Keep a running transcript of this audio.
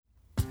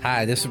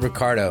Hi, this is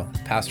Ricardo,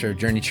 pastor of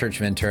Journey Church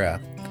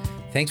Ventura.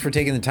 Thanks for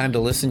taking the time to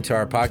listen to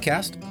our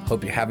podcast.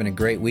 Hope you're having a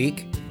great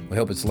week. We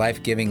hope it's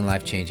life-giving and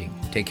life-changing.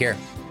 Take care.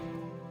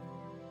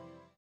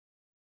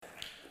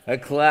 A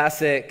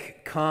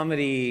classic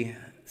comedy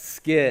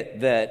skit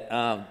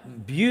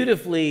that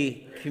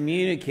beautifully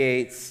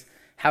communicates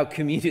how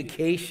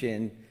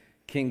communication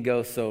can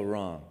go so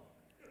wrong,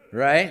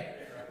 right?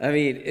 I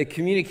mean,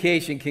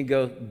 communication can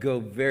go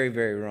very,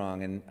 very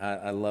wrong, and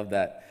I love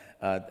that.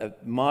 A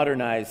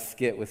modernized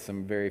skit with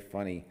some very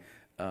funny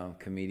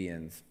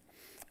comedians.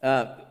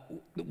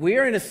 We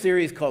are in a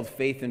series called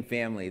Faith and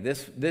Family.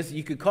 This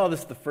you could call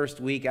this the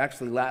first week.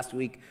 Actually, last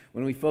week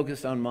when we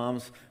focused on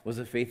moms was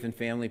a Faith and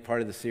Family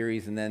part of the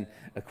series, and then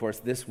of course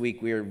this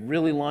week we are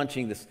really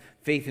launching this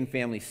Faith and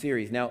Family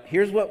series. Now,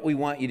 here's what we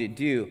want you to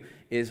do: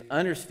 is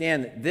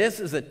understand that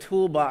this is a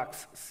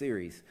toolbox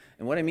series,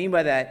 and what I mean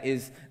by that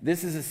is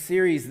this is a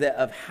series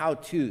of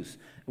how-tos.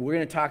 We're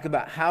going to talk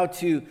about how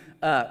to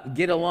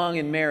get along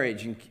in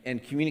marriage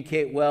and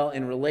communicate well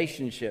in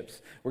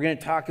relationships. We're going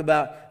to talk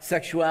about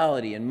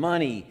sexuality and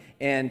money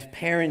and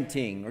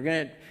parenting. We're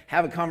going to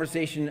have a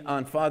conversation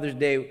on Father's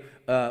Day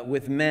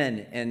with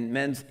men and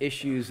men's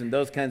issues and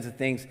those kinds of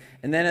things.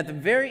 And then at the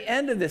very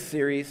end of this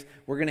series,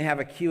 we're going to have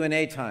a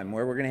Q&A time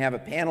where we're going to have a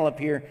panel up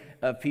here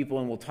of people,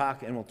 and we'll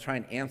talk and we'll try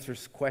and answer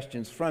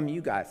questions from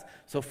you guys.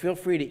 So feel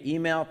free to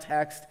email,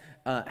 text,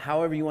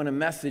 however you want to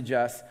message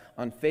us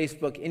on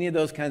Facebook, any of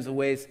those kinds of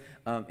ways,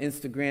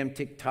 Instagram,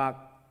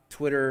 TikTok,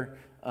 Twitter,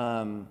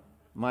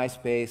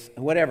 MySpace,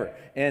 whatever.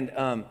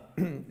 And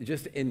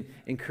just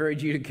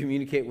encourage you to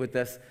communicate with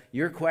us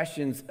your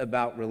questions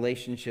about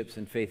relationships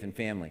and faith and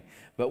family.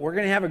 But we're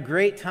going to have a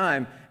great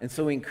time, and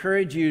so we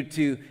encourage you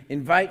to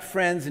invite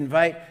friends,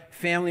 invite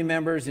family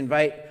members,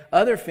 invite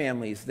other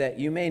families that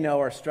you may know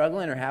are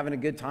struggling or having a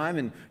good time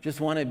and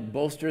just want to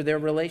bolster their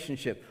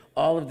relationship.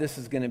 All of this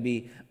is going to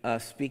be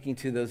speaking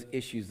to those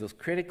issues, those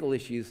critical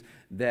issues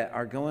that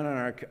are going on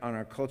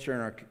our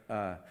culture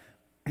and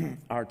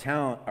our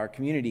town, our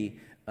community,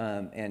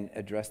 and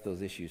address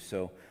those issues.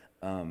 So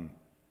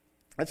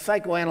let's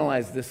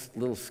psychoanalyze this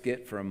little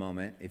skit for a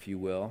moment, if you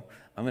will.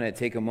 I'm going to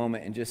take a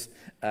moment and just,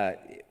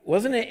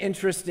 wasn't it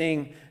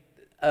interesting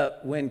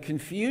when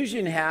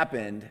confusion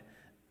happened,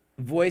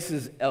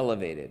 voices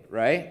elevated,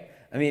 right?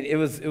 I mean, it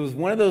was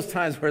one of those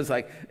times where it's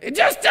like,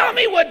 just tell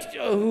me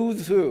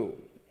who's who.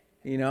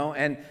 You know,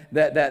 and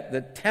that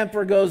the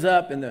temper goes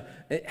up, and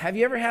have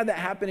you ever had that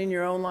happen in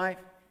your own life?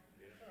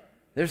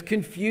 There's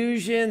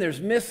confusion,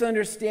 there's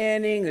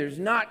misunderstanding, there's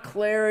not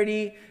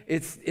clarity,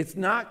 it's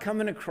not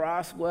coming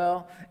across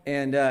well,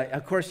 and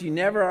of course you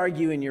never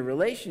argue in your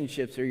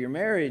relationships or your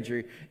marriage,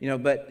 or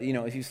but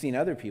if you've seen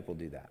other people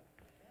do that.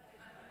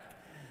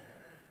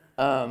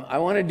 I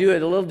want to do a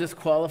little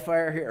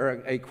disqualifier here,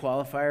 or a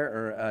qualifier,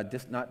 or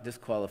not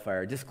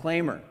disqualifier,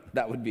 disclaimer.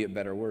 That would be a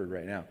better word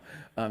right now,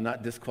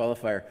 not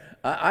disqualifier.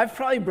 I've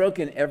probably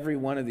broken every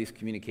one of these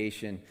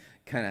communication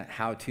kind of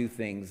how-to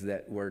things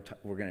that we're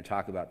going to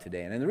talk about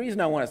today. And the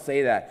reason I want to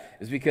say that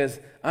is because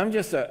I'm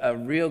just a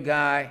real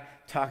guy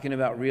talking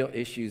about real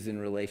issues in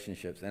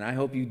relationships. And I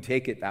hope you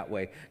take it that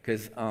way,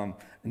 because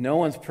no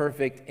one's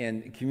perfect,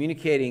 and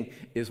communicating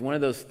is one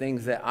of those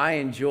things that I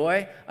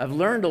enjoy. I've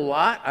learned a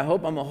lot. I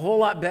hope I'm a whole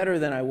lot better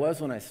than I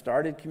was when I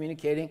started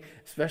communicating,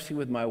 especially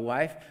with my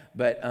wife.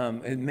 But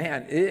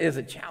man, it is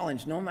a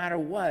challenge no matter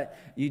what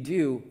you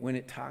do when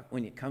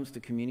it comes to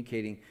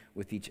communicating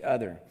with each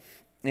other.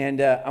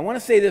 And I want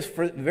to say this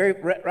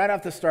right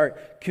off the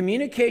start.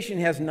 Communication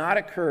has not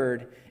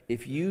occurred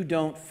if you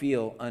don't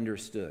feel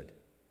understood.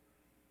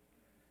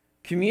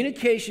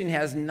 Communication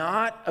has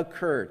not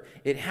occurred.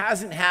 It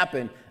hasn't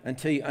happened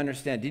until you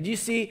understand. Did you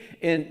see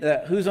in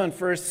the Who's on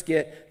First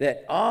skit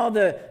that all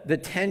the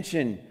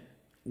tension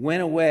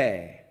went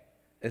away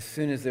as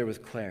soon as there was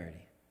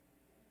clarity?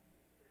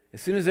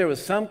 As soon as there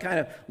was some kind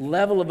of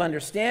level of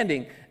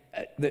understanding,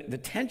 the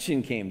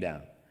tension came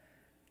down.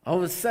 All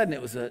of a sudden,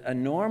 it was a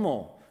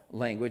normal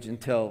language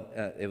until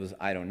it was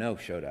I don't know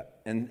showed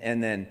up. And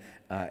then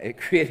it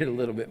created a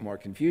little bit more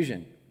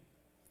confusion.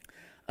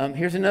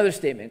 Here's another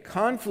statement.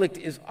 Conflict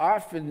is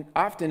often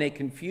a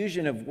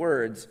confusion of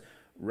words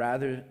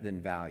rather than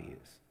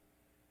values.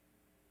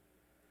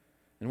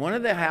 And one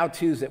of the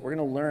how-tos that we're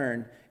going to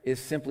learn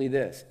is simply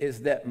this,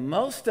 is that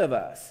most of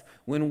us,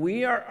 when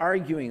we are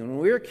arguing, when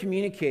we're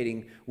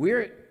communicating,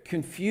 we're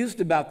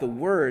confused about the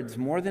words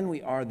more than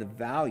we are the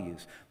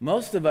values.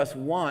 Most of us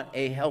want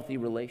a healthy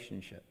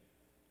relationship.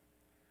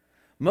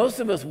 Most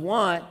of us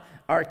want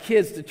our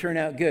kids to turn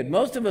out good.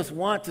 Most of us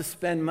want to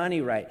spend money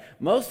right.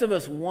 Most of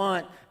us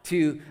want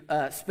to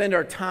spend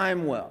our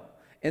time well.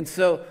 And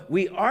so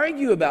we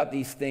argue about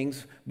these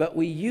things, but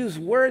we use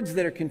words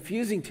that are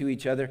confusing to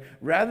each other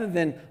rather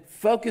than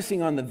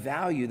focusing on the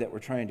value that we're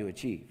trying to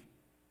achieve.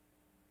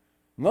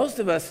 Most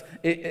of us,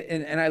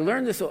 and I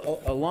learned this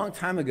a long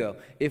time ago,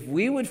 if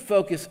we would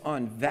focus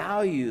on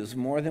values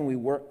more than we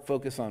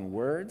focus on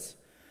words,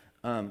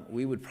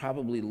 we would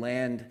probably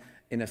land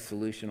in a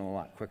solution a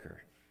lot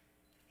quicker.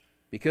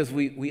 because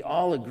we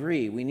all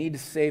agree we need to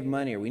save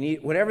money, or we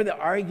need, whatever the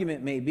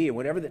argument may be, or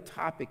whatever the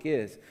topic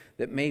is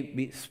that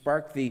may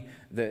spark the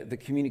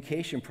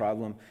communication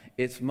problem,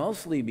 it's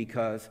mostly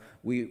because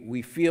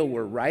we feel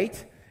we're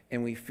right,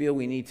 and we feel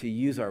we need to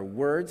use our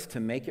words to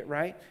make it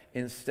right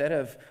instead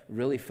of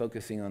really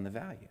focusing on the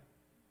value.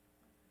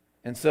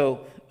 And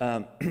so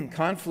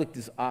conflict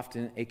is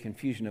often a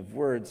confusion of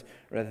words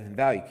rather than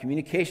value.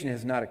 Communication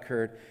has not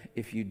occurred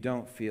if you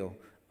don't feel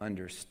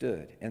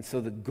understood. And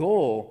so the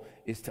goal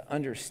is to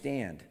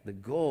understand. The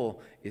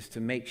goal is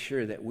to make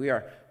sure that we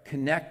are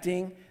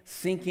connecting,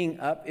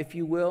 syncing up, if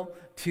you will,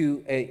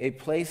 to a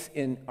place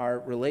in our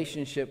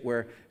relationship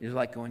where you're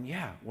like going,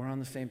 yeah, we're on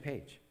the same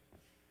page.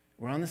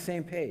 We're on the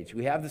same page.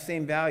 We have the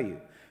same value.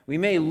 We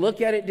may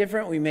look at it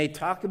different. We may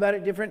talk about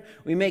it different.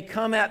 We may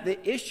come at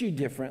the issue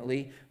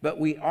differently, but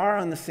we are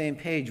on the same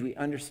page. We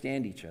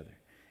understand each other.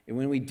 And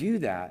when we do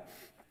that,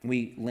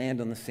 we land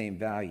on the same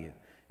value.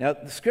 Now,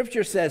 the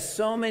scripture says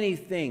so many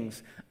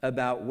things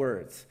about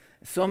words,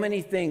 so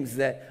many things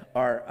that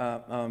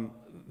are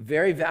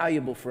very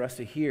valuable for us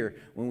to hear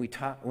when we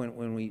talk,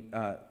 when we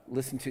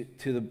listen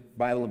to the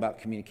Bible about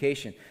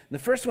communication. And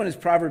the first one is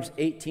Proverbs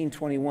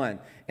 18:21,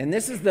 and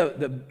this is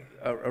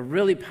a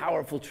really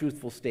powerful,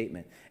 truthful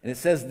statement. And it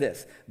says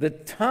this: "The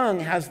tongue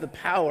has the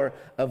power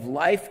of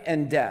life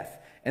and death,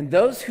 and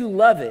those who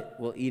love it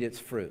will eat its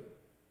fruit."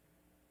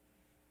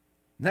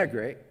 Isn't that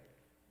great?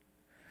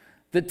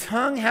 The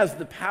tongue has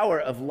the power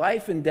of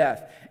life and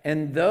death,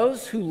 and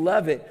those who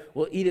love it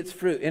will eat its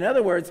fruit. In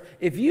other words,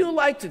 if you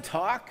like to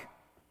talk,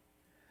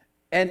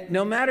 and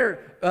no matter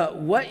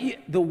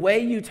the way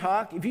you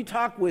talk, if you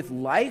talk with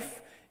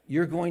life,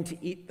 you're going to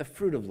eat the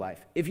fruit of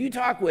life. If you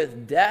talk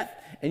with death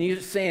and you're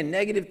saying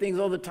negative things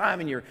all the time,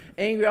 and you're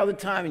angry all the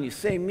time, and you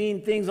say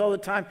mean things all the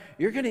time,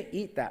 you're going to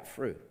eat that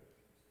fruit.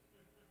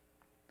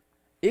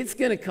 It's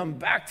going to come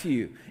back to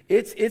you.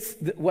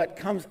 What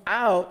comes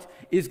out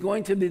is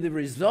going to be the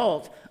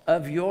result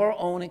of your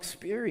own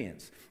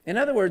experience. In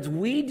other words,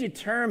 we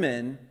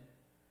determine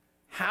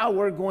how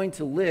we're going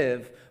to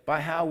live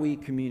by how we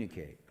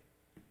communicate.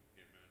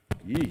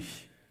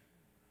 Yeesh.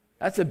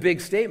 That's a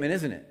big statement,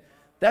 isn't it?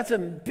 That's a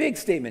big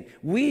statement.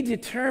 We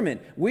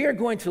determine, we are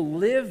going to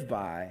live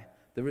by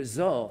the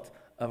result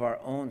of our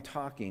own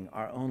talking,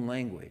 our own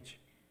language.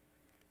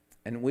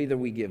 And whether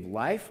we give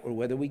life or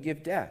whether we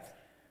give death,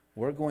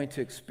 we're going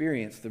to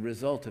experience the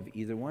result of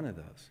either one of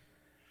those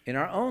in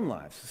our own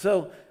lives.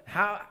 So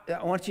I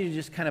want you to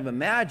just kind of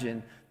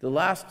imagine the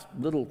last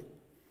little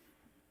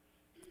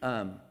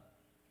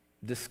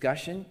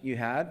discussion you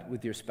had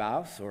with your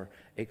spouse or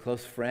a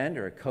close friend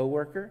or a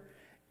coworker,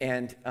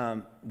 and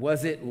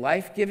was it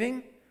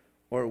life-giving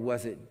or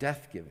was it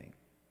death-giving?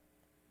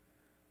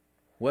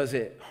 Was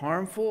it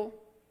harmful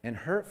and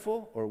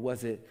hurtful, or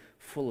was it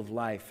full of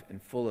life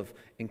and full of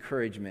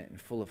encouragement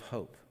and full of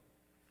hope?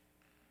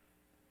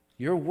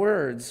 Your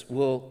words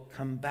will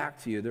come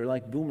back to you. They're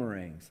like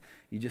boomerangs.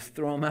 You just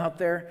throw them out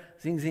there,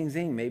 zing, zing,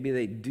 zing. Maybe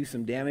they do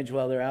some damage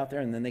while they're out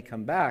there, and then they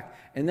come back,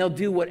 and they'll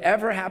do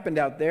whatever happened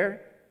out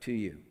there to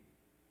you,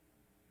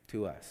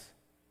 to us.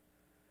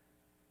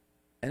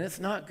 And it's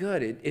not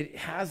good. It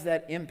has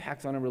that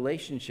impact on a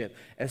relationship.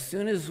 As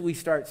soon as we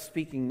start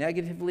speaking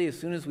negatively, as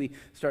soon as we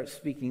start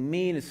speaking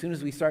mean,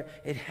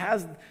 it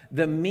has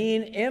the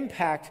mean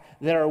impact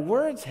that our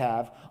words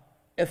have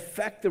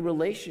affect the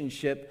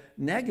relationship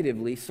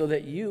negatively, so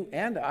that you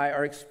and I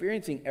are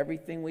experiencing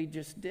everything we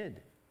just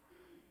did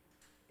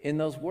in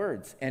those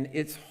words. And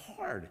it's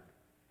hard.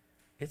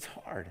 It's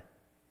hard.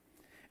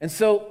 And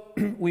so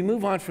we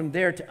move on from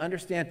there to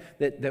understand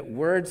that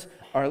words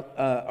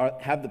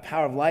have the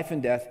power of life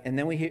and death, and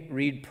then we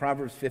read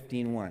Proverbs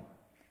 15:1.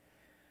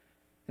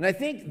 And I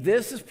think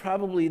this is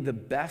probably the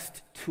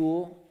best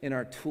tool in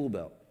our tool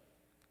belt,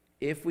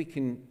 if we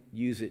can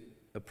use it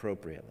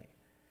appropriately.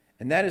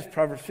 And that is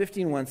Proverbs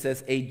 15:1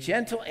 says, "A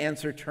gentle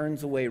answer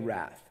turns away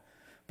wrath,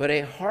 but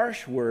a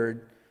harsh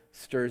word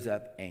stirs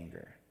up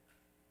anger."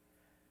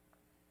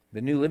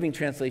 The New Living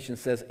Translation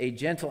says, "A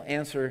gentle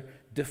answer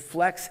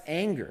deflects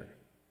anger,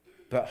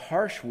 but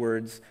harsh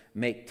words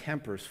make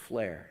tempers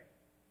flare."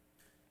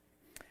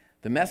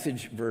 The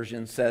Message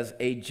version says,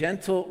 "A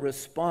gentle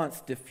response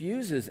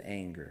diffuses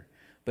anger,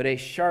 but a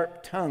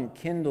sharp tongue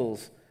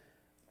kindles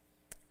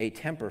a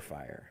temper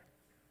fire."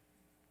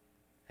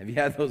 Have you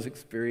had those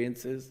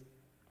experiences?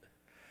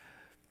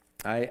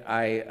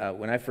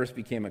 When I first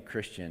became a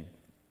Christian,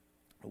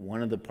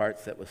 one of the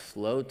parts that was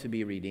slow to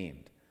be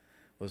redeemed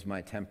was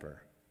my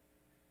temper.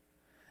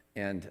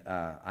 And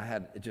I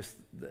had just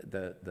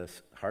the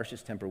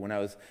harshest temper. When I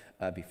was,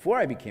 before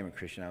I became a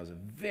Christian, I was a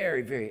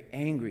very, very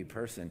angry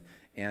person.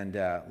 And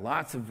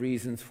lots of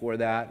reasons for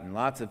that and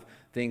lots of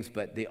things.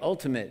 But the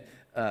ultimate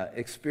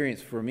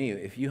experience for me,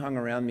 if you hung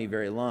around me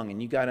very long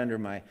and you got under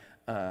my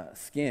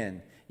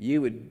skin,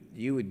 you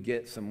would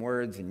get some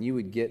words, and you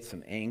would get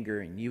some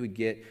anger, and you would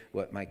get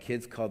what my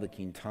kids call the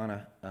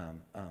Quintana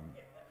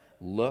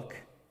look.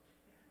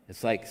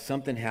 It's like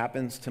something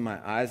happens to my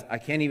eyes. I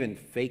can't even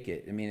fake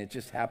it. I mean, it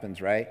just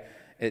happens, right?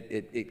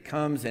 It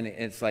comes, and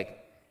it's like,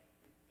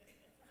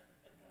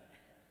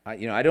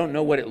 I don't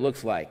know what it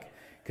looks like.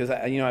 Because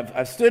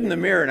I've stood in the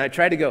mirror and I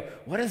tried to go,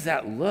 what does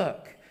that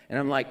look? And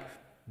I'm like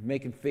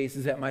making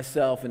faces at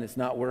myself and it's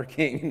not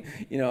working,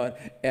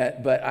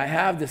 But I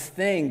have this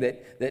thing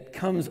that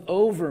comes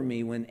over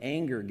me when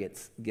anger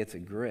gets a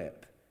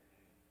grip.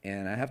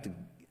 And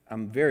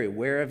I'm very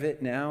aware of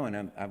it now,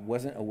 and I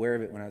wasn't aware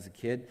of it when I was a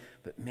kid.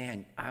 But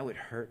man, I would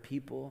hurt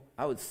people.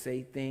 I would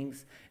say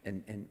things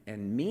and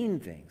mean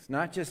things,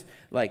 not just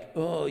like,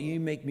 oh, you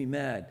make me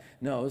mad.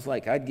 No, it was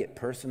like I'd get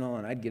personal,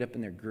 and I'd get up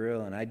in their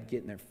grill, and I'd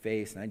get in their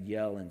face, and I'd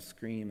yell and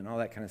scream and all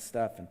that kind of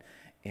stuff.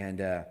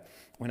 And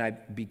when I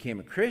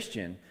became a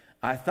Christian,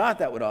 I thought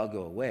that would all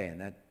go away,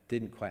 and that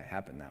didn't quite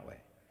happen that way.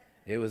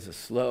 It was a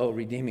slow,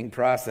 redeeming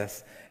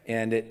process,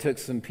 and it took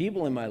some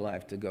people in my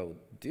life to go,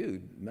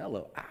 dude,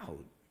 mellow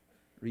out.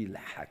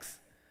 Relax.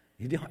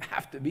 You don't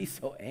have to be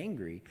so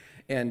angry.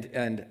 And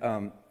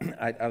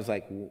I was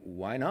like,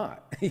 why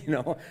not?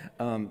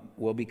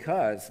 Well,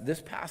 because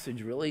this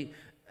passage really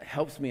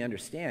helps me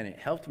understand. It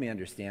helped me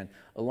understand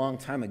a long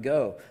time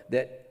ago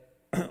that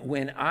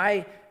when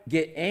I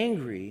get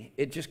angry,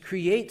 it just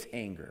creates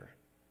anger.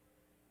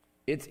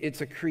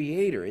 It's a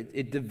creator.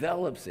 It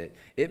develops it.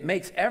 It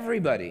makes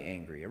everybody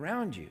angry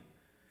around you.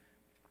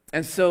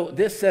 And so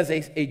this says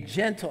a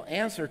gentle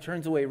answer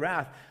turns away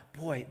wrath.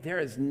 Boy, there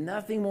is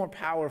nothing more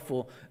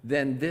powerful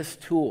than this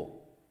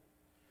tool.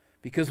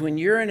 Because when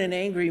you're in an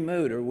angry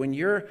mood, or when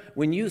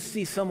you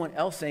see someone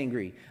else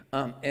angry,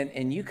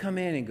 and you come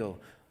in and go,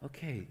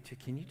 okay,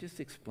 can you just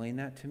explain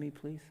that to me,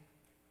 please?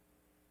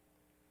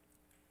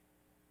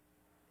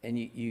 And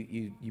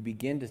you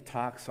begin to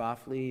talk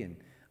softly,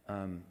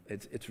 and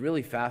it's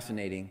really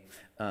fascinating.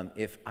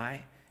 If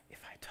I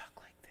talk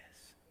like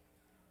this,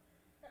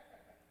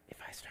 if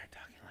I start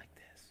talking like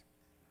this,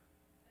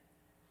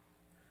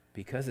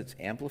 because it's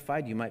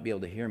amplified, you might be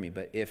able to hear me.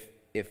 But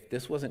if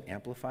this wasn't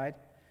amplified,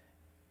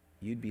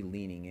 you'd be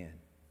leaning in.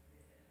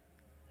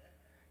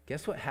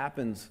 Guess what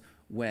happens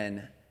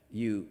when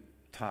you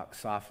talk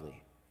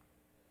softly?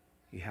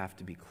 You have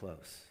to be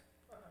close.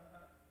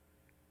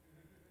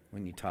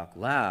 When you talk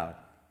loud,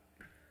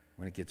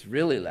 when it gets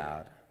really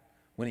loud,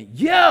 when it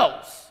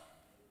yells,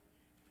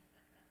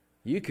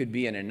 you could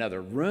be in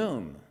another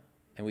room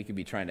and we could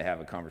be trying to have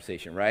a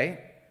conversation, right?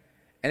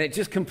 And it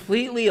just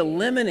completely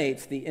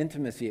eliminates the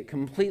intimacy. It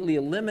completely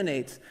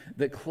eliminates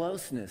the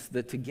closeness,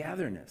 the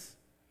togetherness.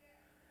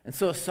 And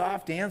so a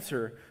soft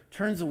answer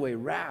turns away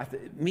wrath.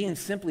 It means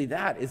simply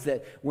that, is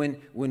that when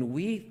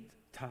we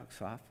talk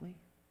softly,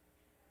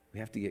 we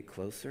have to get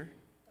closer.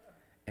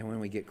 And when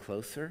we get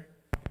closer,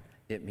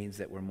 it means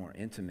that we're more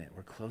intimate.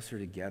 We're closer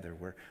together.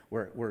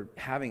 We're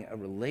having a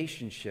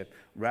relationship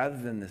rather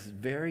than this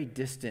very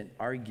distant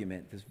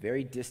argument, this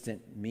very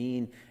distant,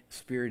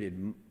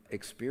 mean-spirited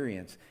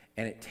experience.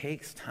 And it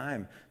takes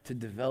time to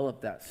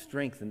develop that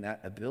strength and that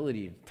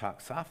ability to talk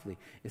softly.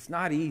 It's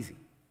not easy.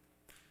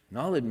 And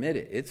I'll admit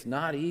it, it's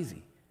not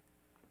easy.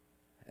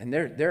 And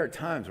there are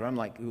times where I'm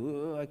like,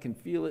 ooh, I can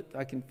feel it.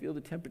 I can feel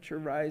the temperature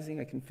rising.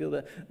 I can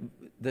feel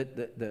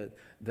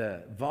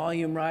the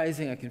volume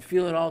rising. I can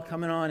feel it all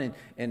coming on,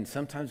 and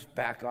sometimes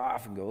back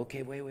off and go,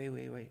 okay,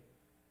 wait.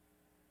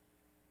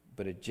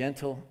 But a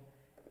gentle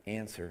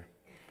answer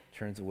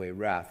turns away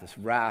wrath. This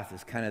wrath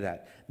is kind of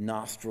that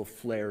nostril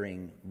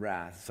flaring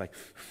wrath. It's like,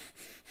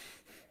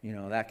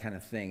 that kind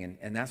of thing.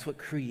 And that's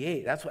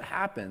what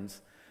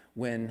happens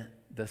when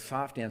the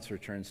soft answer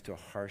turns to a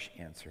harsh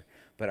answer.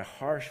 But a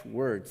harsh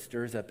word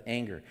stirs up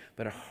anger.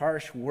 But a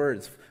harsh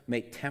words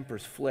make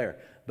tempers flare.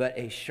 But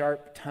a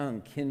sharp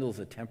tongue kindles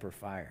a temper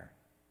fire.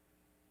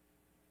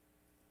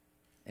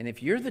 And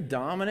if you're the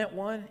dominant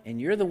one, and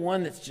you're the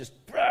one that's just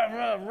rah,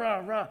 rah,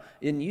 rah, rah,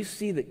 and you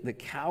see the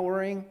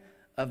cowering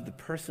of the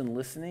person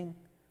listening,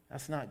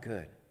 that's not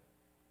good.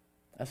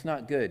 That's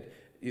not good.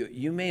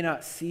 You may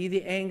not see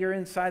the anger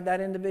inside that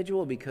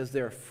individual because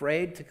they're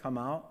afraid to come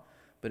out,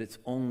 but it's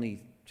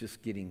only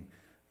just getting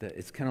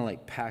it's kind of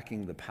like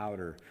packing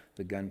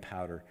the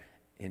gunpowder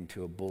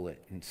into a bullet.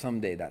 And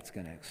someday that's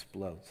going to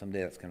explode.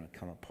 Someday that's going to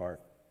come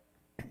apart.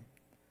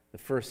 The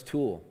first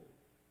tool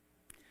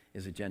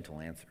is a gentle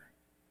answer.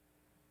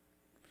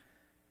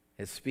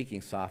 It's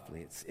speaking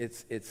softly.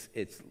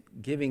 It's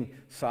giving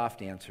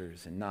soft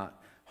answers and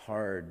not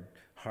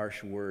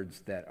harsh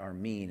words that are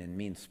mean and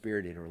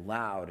mean-spirited or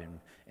loud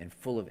and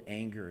full of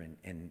anger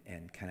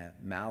and kind of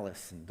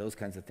malice and those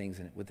kinds of things,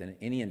 and with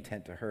any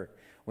intent to hurt.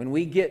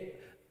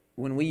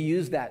 When we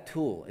use that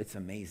tool, it's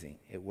amazing.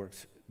 It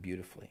works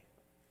beautifully.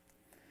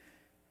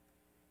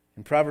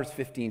 In Proverbs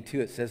 15:2,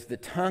 it says, "The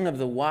tongue of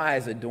the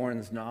wise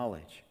adorns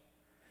knowledge,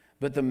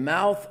 but the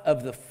mouth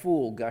of the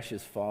fool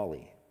gushes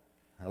folly."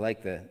 I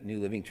like the New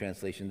Living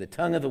Translation. "The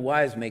tongue of the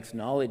wise makes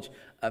knowledge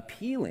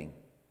appealing,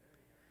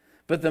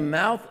 but the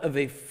mouth of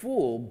a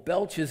fool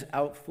belches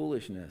out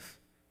foolishness."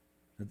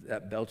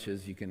 That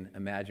belches, you can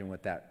imagine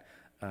what that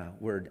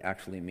word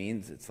actually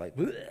means. It's like,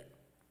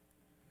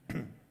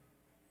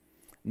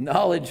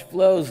 knowledge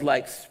flows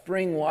like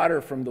spring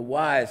water from the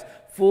wise.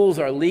 Fools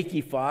are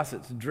leaky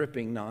faucets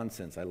dripping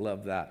nonsense. I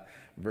love that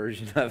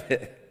version of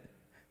it.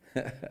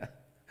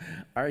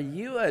 Are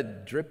you a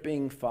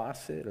dripping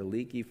faucet, a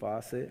leaky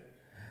faucet?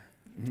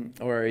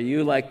 Or are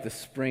you like the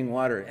spring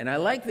water? And I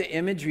like the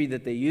imagery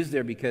that they use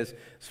there because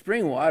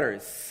spring water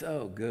is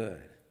so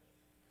good,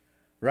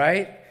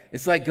 right?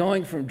 It's like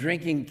going from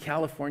drinking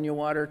California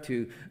water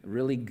to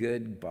really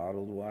good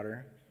bottled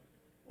water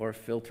or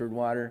filtered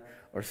water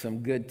or some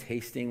good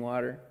tasting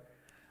water.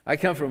 I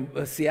come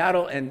from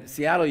Seattle, and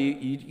Seattle,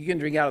 you can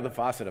drink out of the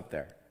faucet up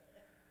there.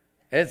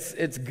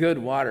 It's good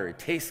water. It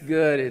tastes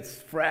good.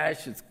 It's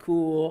fresh. It's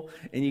cool.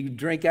 And you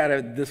drink out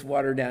of this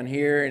water down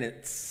here, and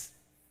it's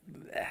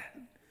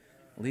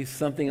leaves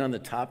something on the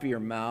top of your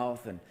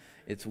mouth, and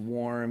it's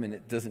warm, and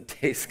it doesn't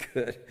taste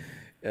good.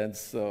 And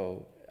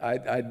so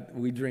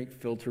we drink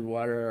filtered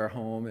water at our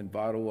home and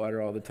bottled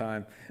water all the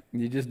time.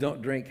 And you just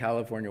don't drink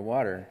California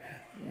water.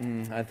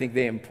 I think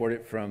they import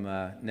it from,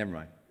 never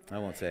mind. I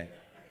won't say.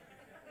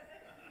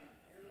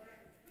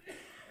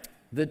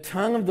 The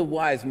tongue of the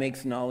wise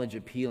makes knowledge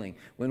appealing.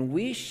 When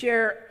we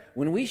share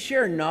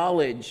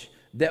knowledge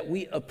that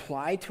we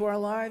apply to our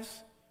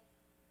lives,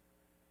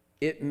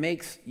 it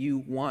makes you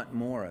want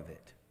more of it.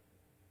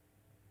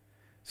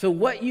 So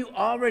what you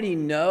already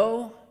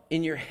know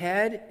in your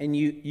head, and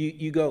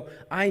you go,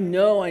 I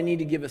know I need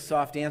to give a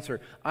soft answer.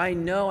 I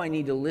know I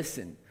need to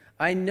listen.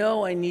 I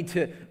know I need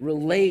to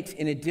relate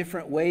in a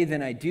different way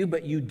than I do,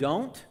 but you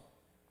don't,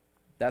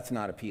 that's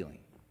not appealing.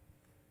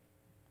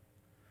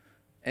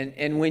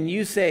 And when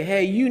you say,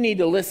 hey, you need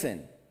to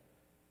listen,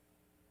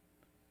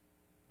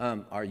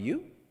 are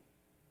you?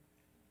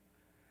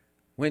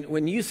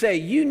 When you say,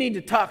 you need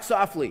to talk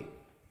softly,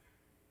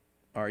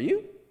 are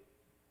you?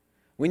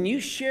 When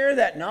you share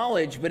that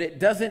knowledge, but it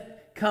doesn't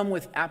come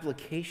with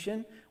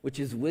application, which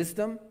is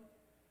wisdom,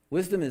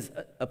 wisdom is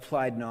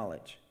applied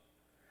knowledge.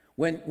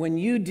 When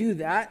you do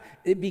that,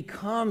 it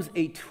becomes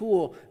a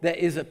tool that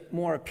is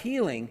more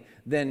appealing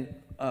than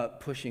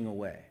pushing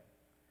away.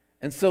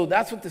 And so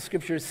that's what the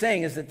scripture is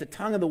saying, is that the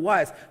tongue of the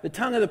wise, the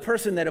tongue of the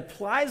person that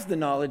applies the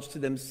knowledge to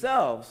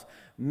themselves,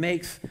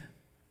 makes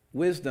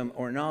wisdom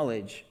or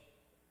knowledge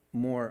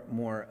more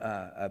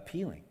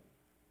appealing.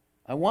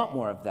 I want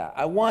more of that.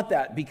 I want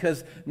that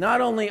because not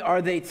only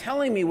are they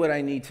telling me what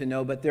I need to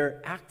know, but they're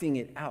acting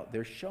it out.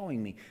 They're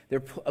showing me.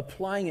 They're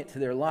applying it to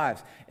their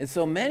lives. And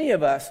so many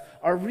of us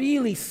are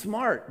really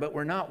smart, but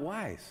we're not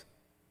wise.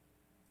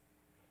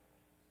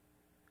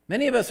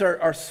 Many of us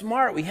are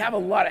smart. We have a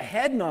lot of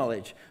head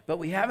knowledge, but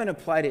we haven't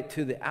applied it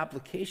to the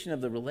application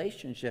of the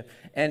relationship.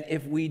 And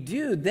if we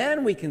do,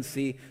 then we can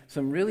see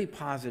some really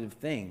positive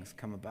things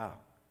come about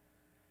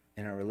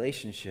in our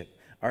relationship.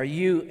 Are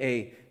you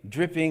a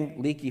dripping,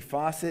 leaky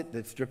faucet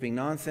that's dripping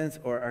nonsense,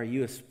 or are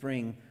you a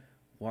spring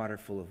water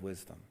full of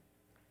wisdom?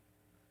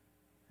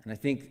 And I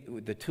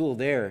think the tool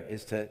there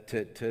is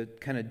to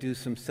kind of do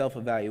some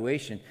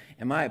self-evaluation.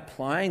 Am I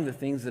applying the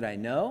things that I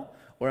know,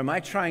 or am I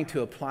trying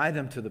to apply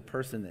them to the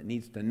person that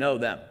needs to know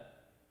them?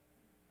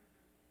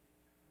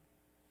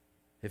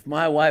 If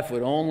my wife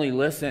would only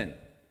listen,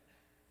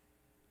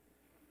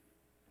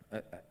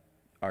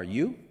 are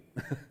you?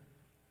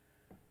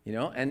 You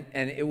know, and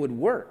it would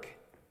work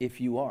if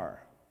you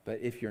are. But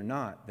if you're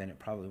not, then it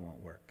probably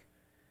won't work.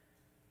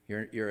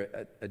 You're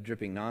a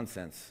dripping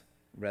nonsense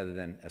rather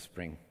than a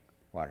spring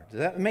water. Does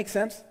that make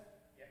sense?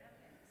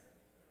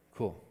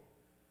 Cool.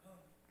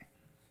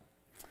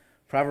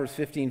 Proverbs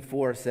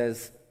 15:4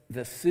 says,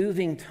 the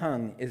soothing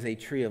tongue is a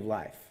tree of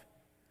life,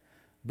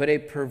 but a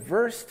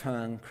perverse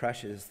tongue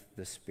crushes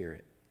the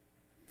spirit.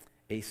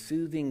 A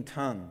soothing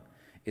tongue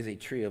is a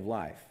tree of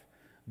life,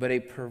 but a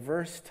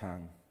perverse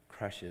tongue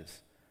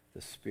crushes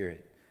the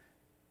spirit.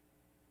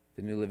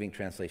 The New Living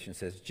Translation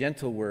says,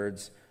 gentle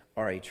words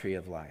are a tree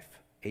of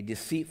life. A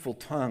deceitful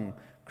tongue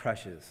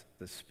crushes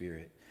the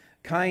spirit.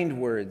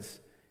 Kind words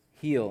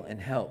heal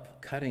and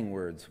help. Cutting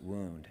words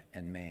wound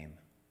and maim.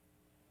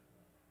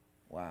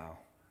 Wow.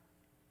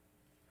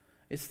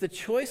 It's the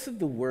choice of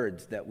the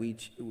words that we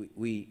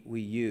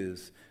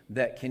use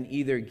that can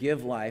either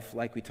give life,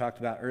 like we talked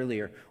about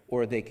earlier,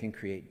 or they can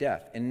create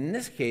death. And in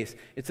this case,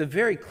 it's a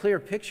very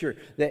clear picture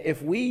that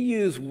if we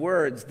use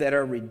words that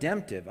are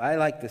redemptive, I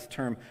like this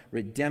term,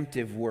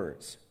 redemptive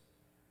words.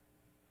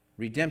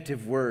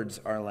 Redemptive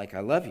words are like, I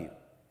love you,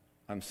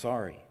 I'm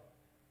sorry,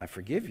 I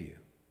forgive you.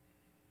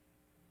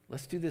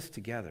 Let's do this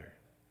together.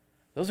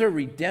 Those are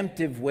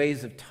redemptive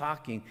ways of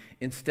talking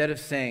instead of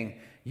saying,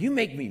 you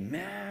make me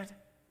mad.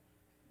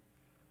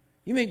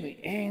 You make me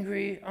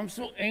angry. I'm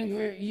so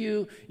angry at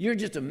you. You're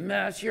just a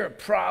mess. You're a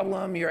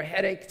problem. You're a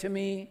headache to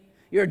me.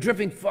 You're a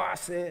dripping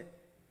faucet.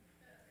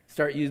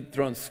 Start you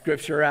throwing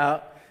scripture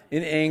out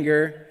in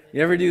anger.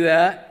 You ever do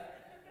that?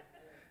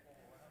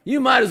 You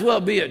might as well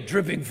be a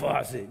dripping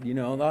faucet, you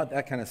know,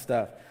 that kind of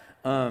stuff.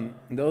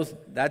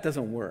 That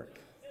doesn't work.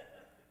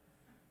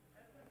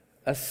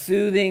 A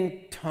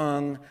soothing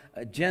tongue,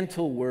 a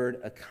gentle word,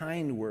 a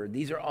kind word.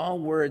 These are all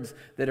words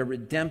that are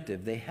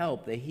redemptive. They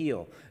help, they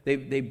heal.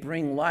 They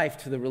bring life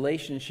to the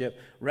relationship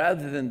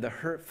rather than the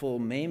hurtful,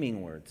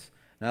 maiming words.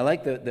 And I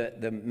like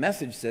the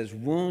message says,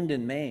 wound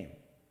and maim.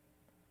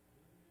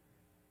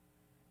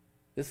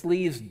 This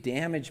leaves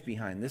damage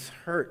behind. This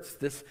hurts.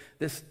 This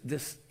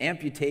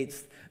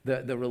amputates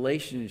the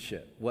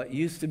relationship. What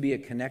used to be a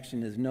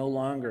connection is no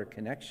longer a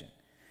connection.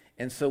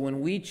 And so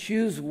when we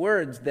choose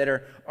words that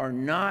are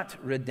not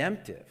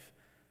redemptive,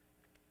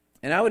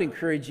 and I would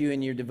encourage you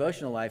in your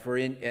devotional life or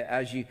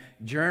as you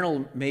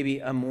journal maybe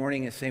a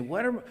morning and say,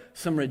 what are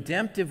some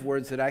redemptive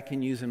words that I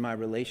can use in my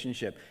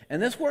relationship?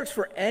 And this works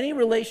for any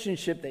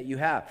relationship that you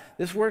have.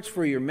 This works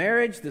for your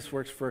marriage. This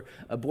works for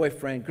a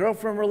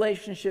boyfriend-girlfriend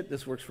relationship.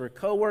 This works for a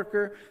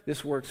coworker.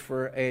 This works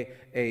for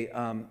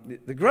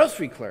the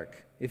grocery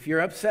clerk. If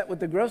you're upset with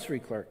the grocery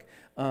clerk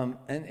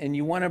and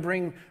you want to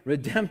bring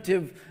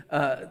redemptive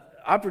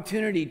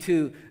opportunity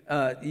to,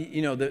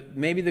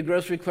 maybe the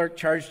grocery clerk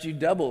charged you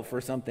double for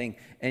something,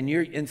 and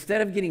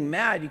instead of getting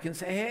mad, you can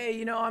say,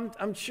 hey,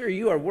 I'm sure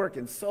you are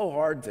working so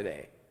hard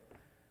today.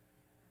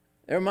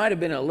 There might have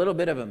been a little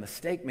bit of a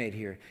mistake made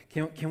here.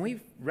 Can we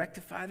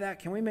rectify that?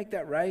 Can we make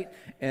that right?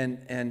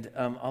 And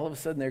all of a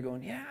sudden they're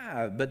going,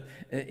 yeah, but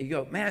you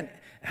go, man,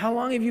 how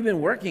long have you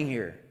been working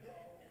here?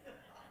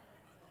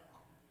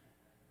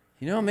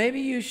 Maybe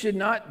you should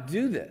not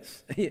do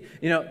this.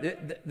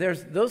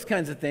 There's those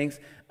kinds of things.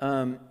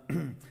 I'm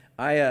going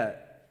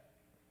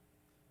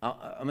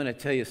to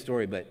tell you a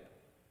story, but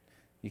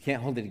you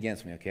can't hold it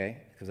against me, okay?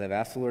 Because I've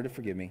asked the Lord to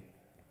forgive me.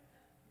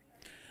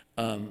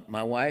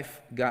 My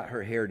wife got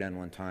her hair done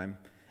one time,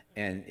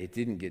 and it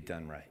didn't get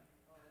done right.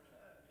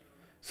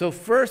 So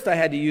first I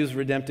had to use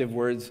redemptive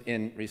words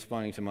in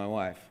responding to my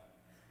wife.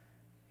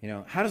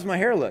 How does my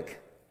hair look?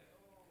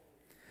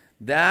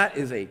 That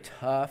is a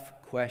tough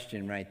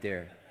question right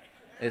there,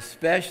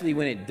 especially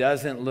when it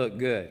doesn't look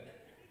good.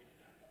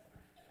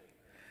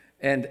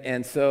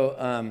 And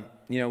so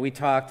we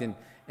talked,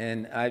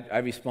 and I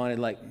responded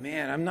like,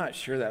 man, I'm not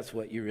sure that's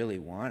what you really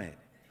wanted.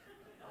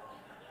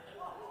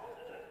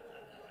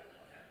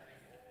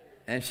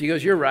 And she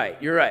goes, you're right.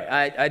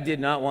 I did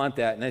not want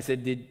that. And I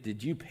said,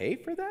 did you pay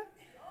for that?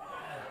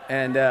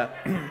 And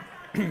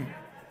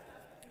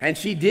and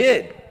she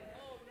did.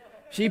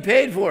 She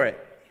paid for it.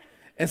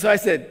 And so I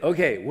said,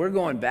 okay, we're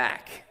going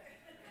back.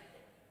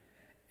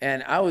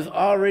 And I was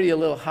already a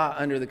little hot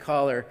under the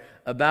collar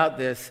about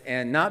this,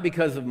 and not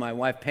because of my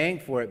wife paying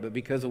for it, but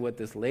because of what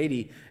this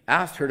lady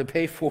asked her to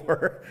pay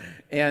for.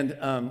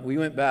 And we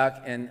went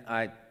back, and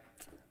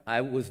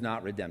I was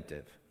not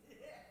redemptive.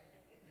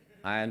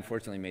 I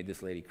unfortunately made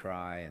this lady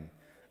cry,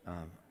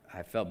 and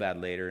I felt bad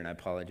later, and I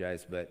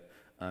apologized, but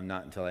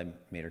not until I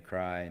made her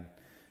cry.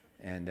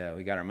 And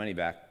we got our money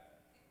back.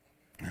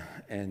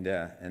 And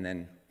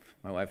then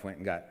my wife went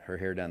and got her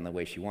hair done the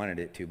way she wanted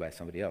it to by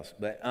somebody else.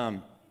 But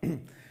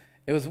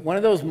it was one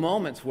of those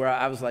moments where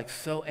I was like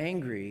so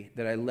angry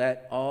that I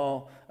let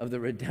all of the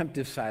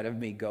redemptive side of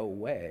me go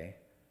away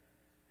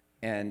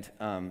and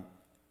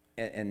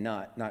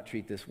not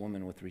treat this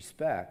woman with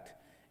respect.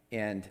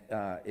 And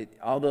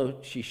although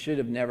she should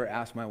have never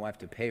asked my wife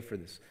to pay for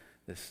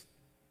this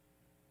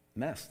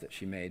mess that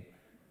she made,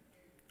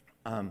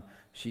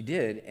 she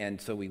did. And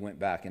so we went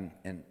back,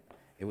 and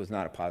it was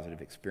not a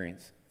positive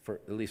experience,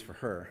 at least for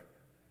her,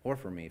 or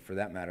for me for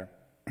that matter,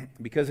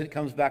 because it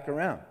comes back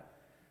around.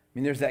 I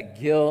mean, there's that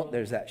guilt,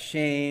 there's that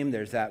shame,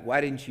 there's that, why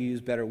didn't you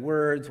use better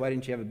words? Why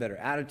didn't you have a better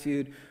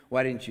attitude?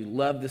 Why didn't you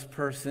love this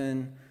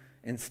person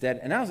instead?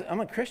 And I'm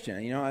a Christian,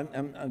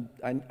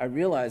 I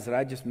realized that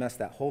I just messed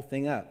that whole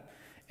thing up.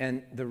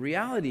 And the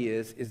reality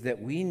is that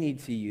we need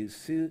to use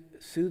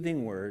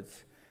soothing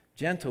words,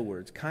 gentle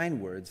words, kind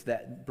words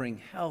that bring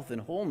health and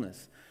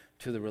wholeness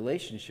to the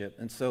relationship.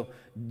 And so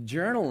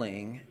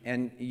journaling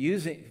and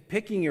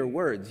picking your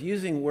words,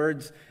 using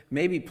words,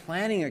 maybe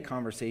planning a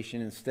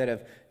conversation instead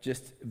of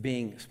just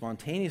being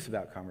spontaneous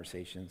about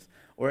conversations,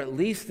 or at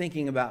least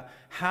thinking about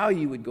how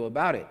you would go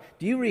about it.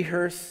 Do you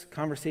rehearse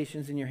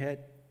conversations in your head?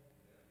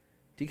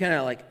 Do you kind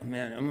of like,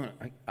 man,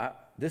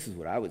 this is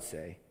what I would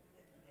say.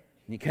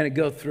 And you kind of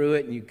go through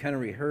it and you kind of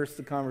rehearse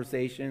the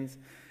conversations.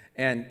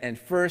 And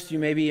first you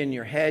maybe in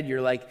your head, you're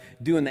like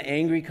doing the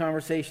angry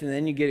conversation, and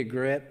then you get a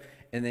grip.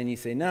 And then you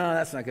say, no,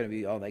 that's not going to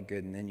be all that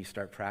good. And then you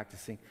start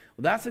practicing.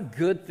 Well, that's a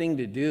good thing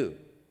to do.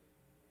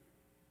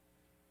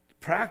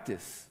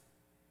 Practice.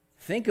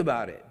 Think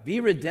about it. Be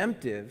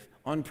redemptive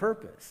on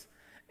purpose.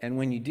 And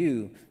when you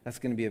do, that's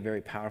going to be a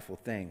very powerful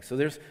thing. So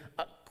there's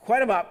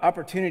quite about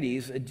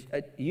opportunities.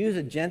 Use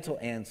a gentle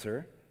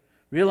answer.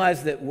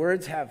 Realize that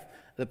words have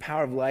the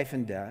power of life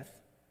and death.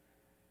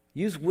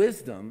 Use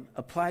wisdom,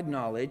 applied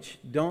knowledge.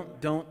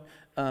 Don't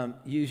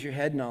use your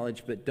head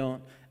knowledge, but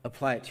don't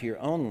apply it to your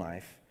own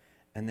life.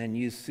 And then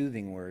use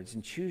soothing words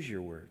and choose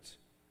your words.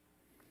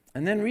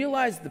 And then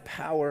realize the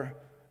power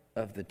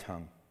of the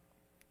tongue.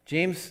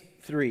 James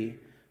 3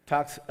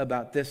 talks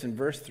about this in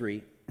verse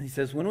 3. He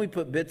says, when we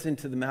put bits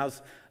into the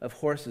mouths of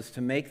horses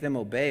to make them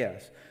obey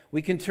us,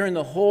 we can turn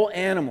the whole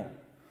animal.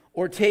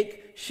 Or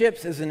take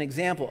ships as an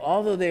example.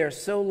 Although they are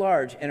so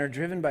large and are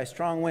driven by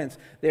strong winds,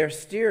 they are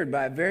steered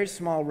by a very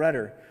small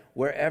rudder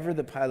wherever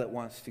the pilot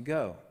wants to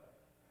go.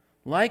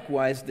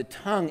 Likewise, the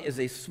tongue is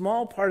a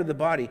small part of the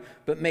body,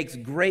 but makes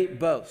great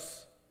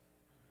boasts.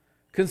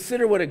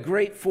 Consider what a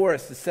great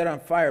forest is set on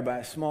fire by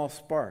a small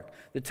spark.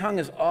 The tongue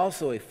is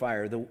also a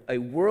fire, a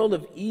world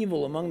of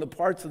evil among the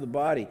parts of the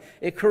body.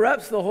 It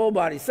corrupts the whole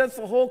body, sets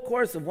the whole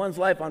course of one's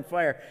life on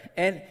fire,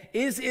 and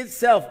is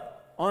itself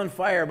on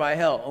fire by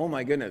hell. Oh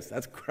my goodness,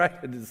 that's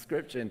quite a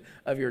description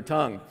of your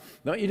tongue.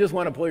 Don't you just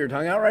want to pull your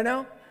tongue out right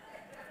now?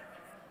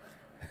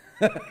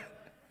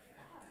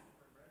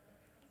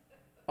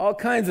 All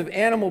kinds of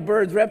animal,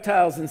 birds,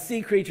 reptiles, and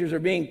sea creatures are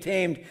being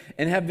tamed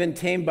and have been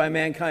tamed by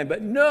mankind,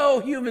 but no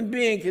human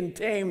being can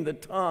tame the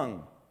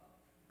tongue.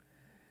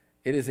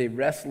 It is a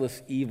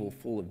restless evil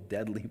full of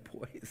deadly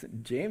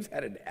poison. James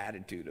had an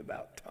attitude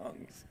about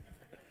tongues.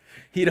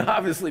 He'd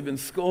obviously been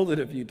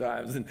scolded a few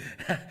times and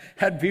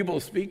had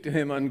people speak to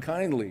him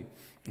unkindly.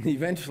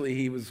 Eventually,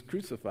 he was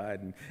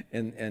crucified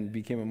and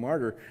became a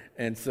martyr,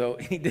 and so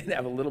he did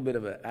have a little bit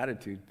of an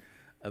attitude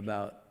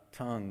about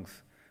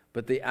tongues.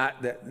 But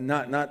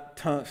not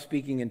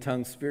speaking in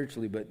tongues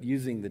spiritually, but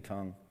using the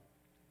tongue.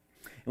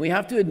 And we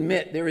have to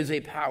admit there is a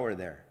power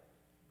there.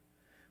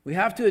 We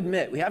have to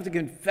admit, we have to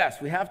confess,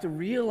 we have to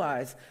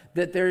realize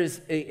that there is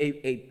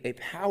a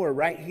power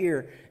right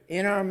here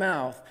in our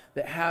mouth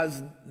that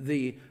has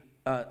the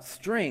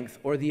strength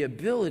or the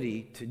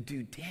ability to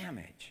do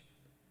damage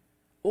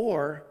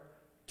or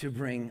to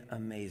bring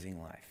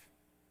amazing life.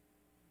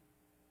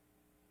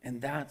 And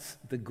that's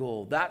the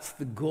goal. That's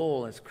the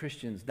goal as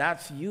Christians.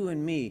 That's you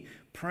and me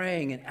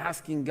praying and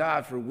asking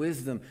God for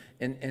wisdom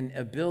and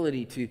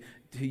ability to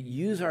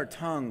use our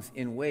tongues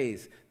in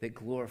ways that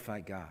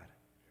glorify God.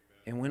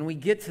 And when we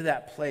get to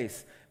that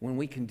place, when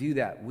we can do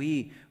that,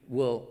 we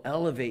will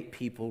elevate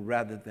people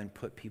rather than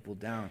put people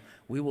down.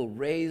 We will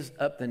raise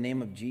up the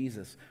name of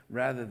Jesus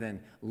rather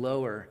than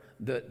lower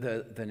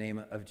the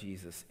name of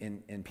Jesus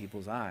in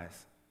people's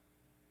eyes.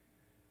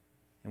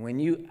 And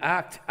when you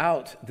act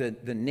out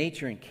the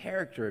nature and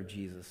character of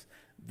Jesus,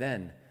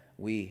 then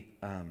we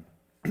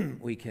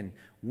can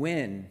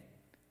win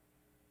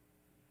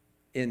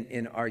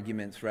in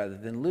arguments rather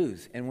than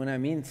lose. And when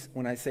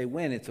I say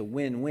win, it's a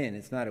win-win.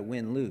 It's not a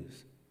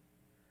win-lose.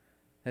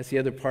 That's the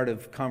other part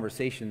of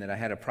conversation that I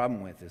had a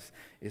problem with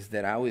is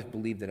that I always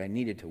believed that I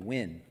needed to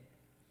win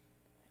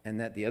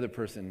and that the other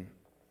person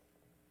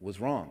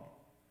was wrong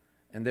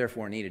and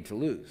therefore needed to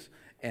lose.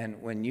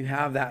 And when you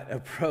have that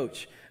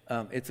approach,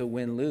 it's a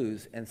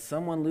win-lose, and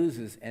someone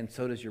loses, and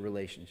so does your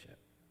relationship.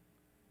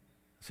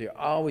 So you're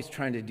always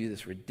trying to do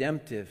this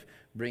redemptive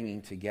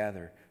bringing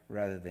together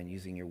rather than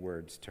using your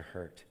words to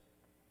hurt.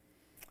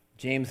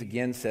 James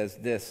again says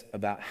this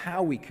about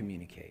how we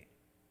communicate.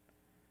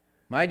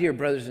 My dear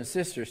brothers and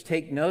sisters,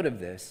 take note of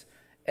this.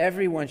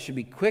 Everyone should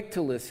be quick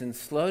to listen,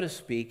 slow to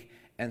speak,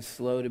 and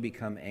slow to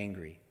become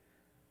angry.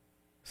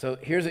 So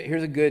here's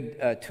a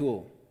good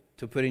tool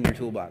to put in your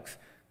toolbox.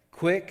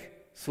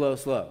 Quick, slow,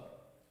 slow.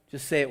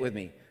 Just say it with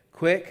me.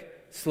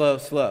 Quick, slow,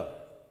 slow.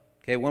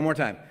 Okay, one more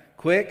time.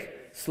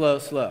 Quick, slow,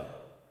 slow.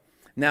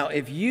 Now,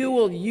 if you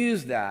will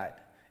use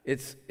that,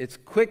 it's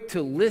quick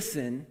to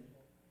listen,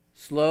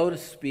 slow to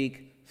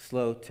speak,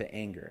 slow to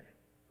anger.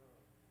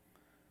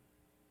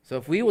 So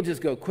if we will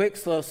just go quick,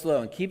 slow,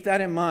 slow, and keep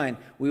that in mind,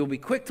 we will be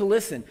quick to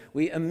listen.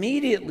 We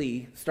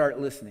immediately start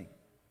listening.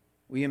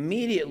 We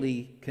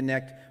immediately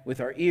connect with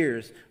our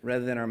ears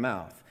rather than our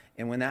mouth.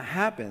 And when that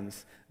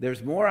happens,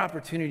 there's more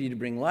opportunity to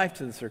bring life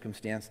to the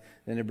circumstance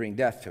than to bring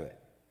death to it.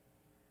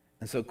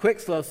 And so quick,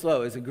 slow,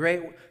 slow is a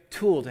great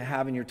tool to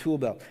have in your tool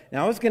belt.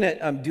 Now, I was going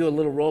to do a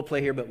little role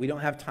play here, but we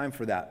don't have time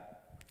for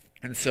that.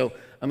 And so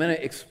I'm going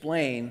to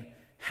explain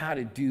how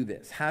to do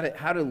this, how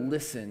to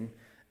listen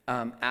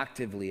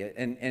actively.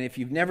 And if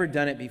you've never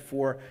done it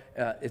before,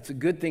 it's a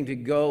good thing to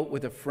go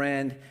with a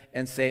friend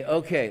and say,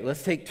 okay,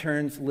 let's take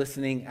turns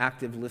listening,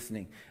 active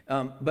listening.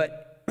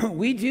 But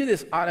we do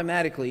this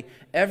automatically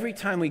every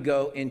time we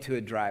go into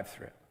a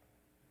drive-thru.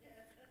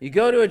 You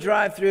go to a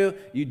drive-thru,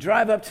 you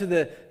drive up to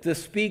the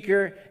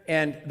speaker,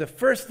 and the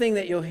first thing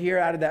that you'll hear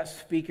out of that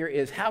speaker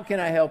is, how can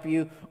I help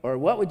you? Or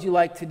what would you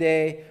like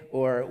today?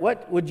 Or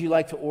what would you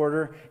like to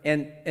order?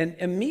 And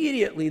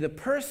immediately the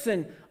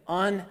person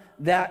on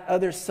that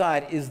other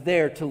side is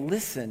there to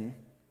listen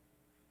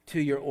to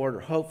your order,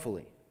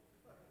 hopefully.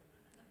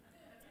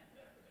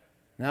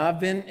 Now, I've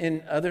been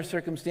in other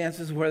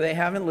circumstances where they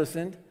haven't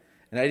listened,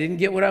 and I didn't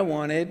get what I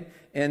wanted.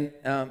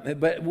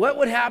 But what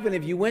would happen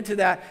if you went to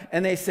that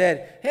and they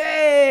said,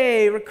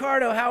 hey,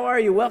 Ricardo, how are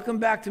you? Welcome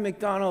back to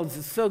McDonald's.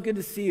 It's so good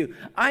to see you.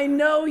 I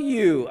know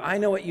you. I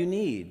know what you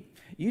need.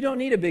 You don't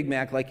need a Big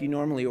Mac like you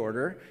normally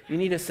order. You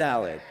need a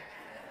salad.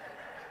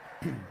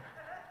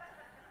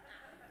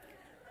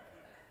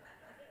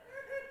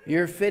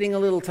 You're fitting a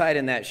little tight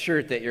in that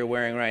shirt that you're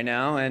wearing right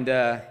now,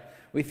 and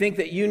we think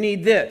that you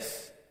need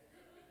this.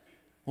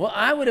 Well,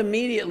 I would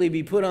immediately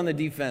be put on the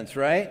defense,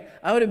 right?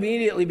 I would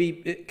immediately be,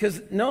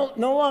 because no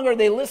longer are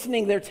they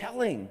listening, they're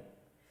telling.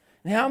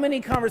 And how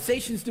many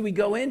conversations do we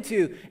go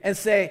into and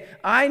say,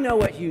 I know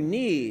what you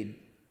need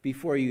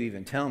before you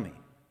even tell me?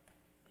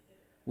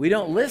 We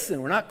don't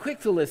listen. We're not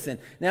quick to listen.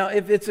 Now,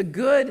 if it's a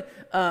good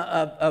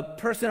a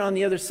person on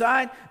the other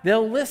side,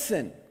 they'll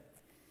listen.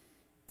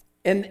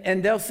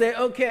 And they'll say,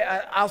 okay,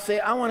 I'll say,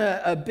 I want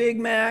a Big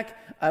Mac,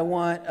 I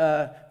want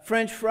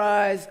French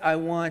fries, I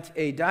want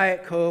a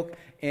Diet Coke,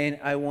 and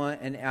I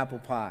want an apple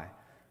pie.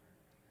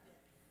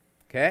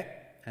 Okay?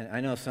 And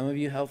I know some of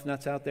you health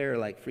nuts out there are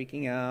like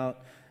freaking out.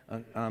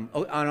 And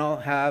I'll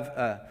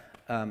have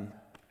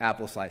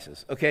apple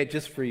slices. Okay?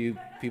 Just for you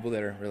people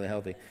that are really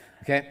healthy.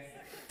 Okay?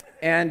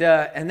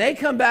 And they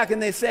come back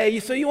and they say,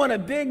 so you want a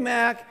Big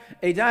Mac,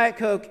 a Diet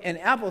Coke, and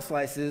apple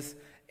slices?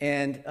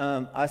 And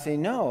I say,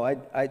 no,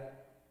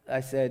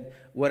 I said,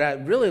 what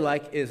I'd really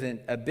like is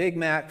a Big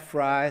Mac,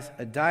 fries,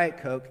 a Diet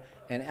Coke,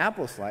 and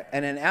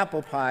an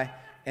apple pie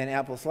and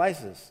apple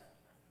slices.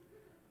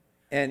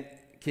 And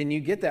can you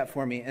get that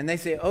for me? And they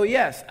say, oh,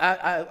 yes,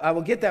 I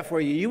will get that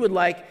for you. You would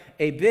like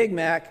a Big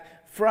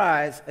Mac,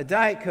 fries, a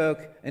Diet Coke,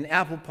 an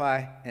apple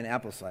pie, and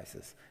apple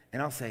slices.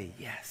 And I'll say,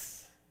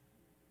 yes.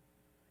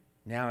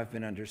 Now I've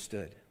been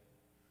understood.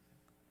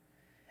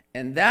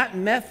 And that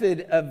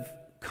method of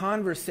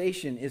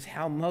conversation is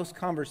how most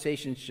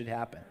conversations should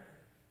happen.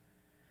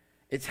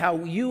 It's how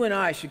you and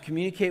I should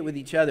communicate with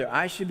each other.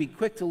 I should be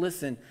quick to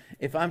listen.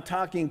 If I'm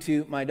talking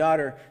to my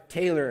daughter,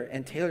 Taylor,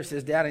 and Taylor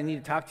says, Dad, I need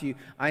to talk to you,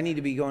 I need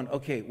to be going,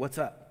 okay, what's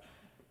up?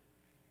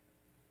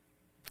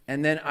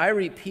 And then I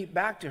repeat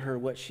back to her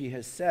what she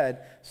has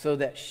said so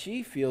that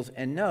she feels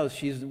and knows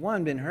she's,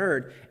 one, been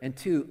heard, and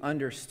two,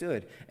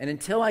 understood. And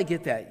until I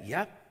get that,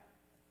 yep,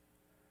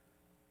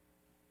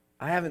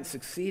 I haven't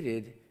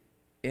succeeded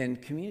in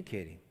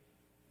communicating.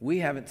 We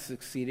haven't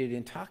succeeded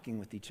in talking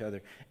with each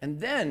other. And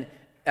then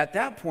at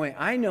that point,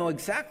 I know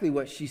exactly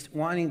what she's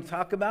wanting to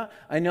talk about.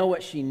 I know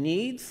what she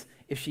needs,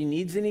 if she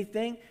needs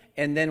anything,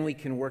 and then we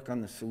can work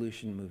on the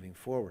solution moving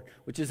forward,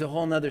 which is a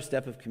whole nother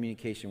step of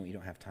communication we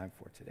don't have time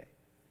for today.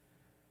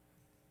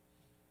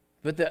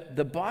 But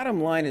the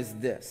bottom line is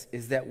this,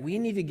 is that we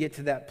need to get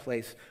to that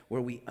place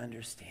where we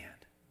understand,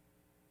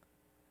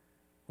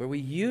 where we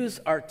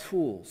use our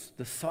tools,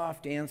 the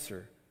soft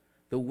answer,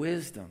 the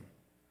wisdom,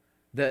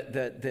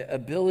 the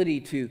ability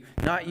to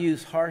not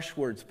use harsh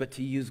words, but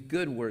to use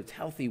good words,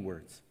 healthy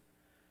words,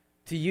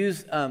 to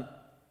use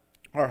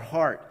our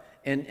heart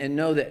and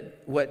know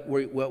that what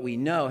we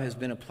know has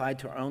been applied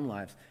to our own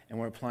lives, and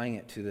we're applying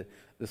it to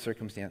the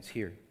circumstance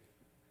here.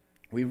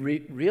 We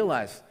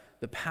realize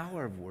the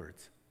power of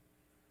words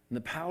and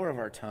the power of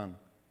our tongue.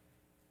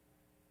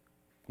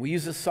 We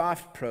use a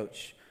soft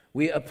approach.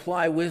 We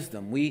apply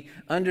wisdom. We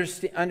don't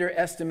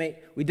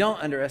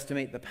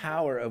underestimate the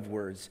power of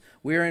words.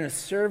 We are in a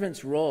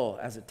servant's role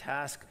as a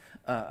task,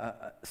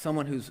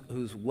 someone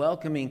who's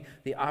welcoming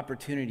the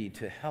opportunity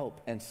to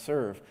help and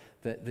serve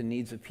the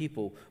needs of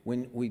people.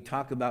 When we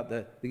talk about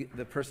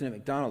the person at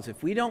McDonald's,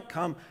 if we don't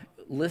come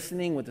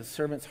listening with a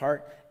servant's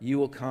heart, you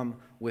will come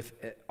with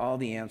all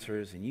the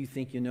answers and you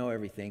think you know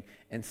everything,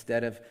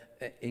 instead of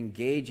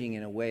engaging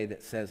in a way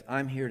that says,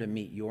 I'm here to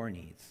meet your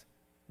needs,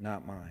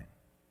 not mine.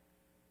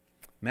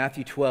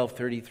 Matthew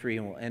 12:33,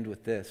 and we'll end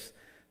with this,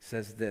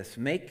 says this: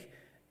 make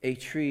a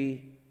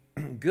tree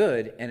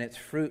good and its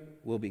fruit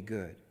will be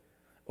good,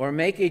 or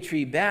make a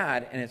tree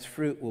bad and its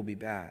fruit will be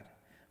bad.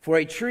 For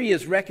a tree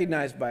is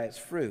recognized by its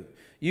fruit.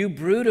 You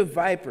brood of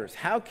vipers,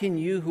 how can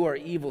you who are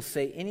evil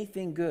say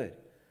anything good?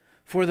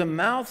 For the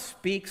mouth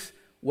speaks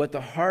what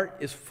the heart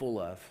is full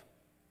of.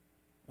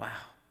 Wow.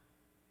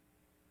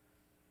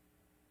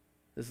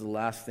 This is the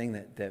last thing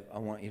that I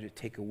want you to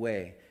take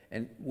away,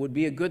 and would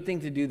be a good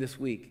thing to do this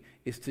week,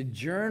 is to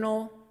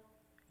journal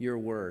your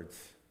words.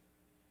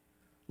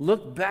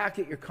 Look back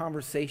at your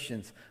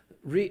conversations.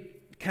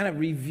 Kind of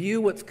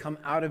review what's come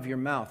out of your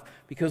mouth,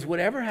 because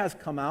whatever has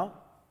come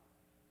out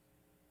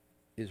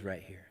is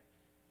right here.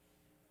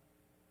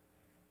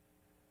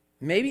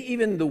 Maybe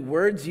even the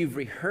words you've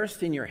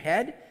rehearsed in your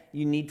head,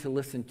 you need to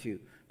listen to,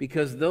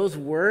 because those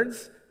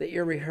words that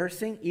you're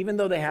rehearsing, even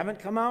though they haven't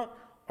come out,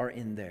 are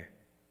in there.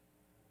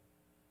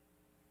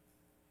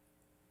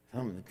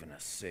 I'm going to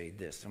say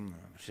this.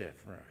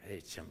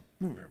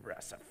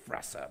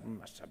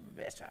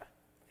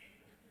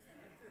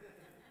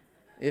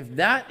 If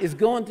that is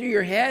going through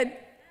your head,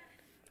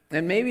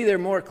 and maybe they're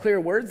more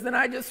clear words than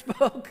I just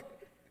spoke,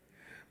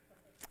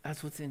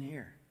 that's what's in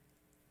here.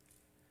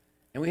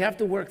 And we have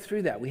to work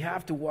through that. We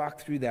have to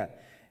walk through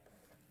that.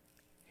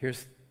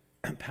 Here's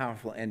a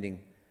powerful ending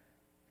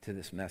to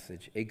this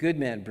message. A good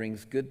man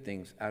brings good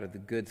things out of the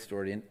good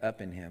stored up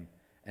in him,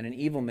 and an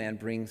evil man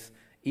brings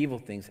evil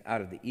things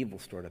out of the evil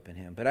stored up in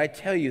him. But I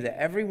tell you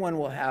that everyone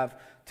will have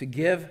to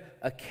give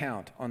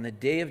account on the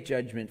day of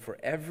judgment for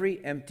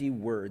every empty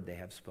word they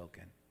have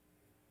spoken.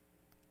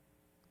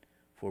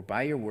 For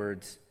by your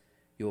words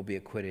you will be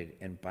acquitted,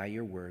 and by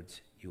your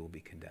words you will be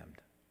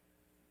condemned.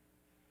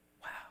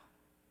 Wow.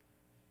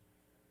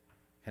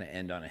 Kind of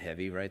end on a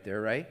heavy right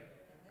there, right?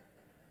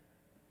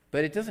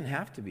 But it doesn't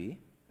have to be.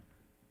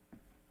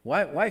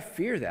 Why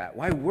fear that?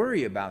 Why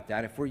worry about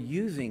that if we're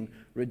using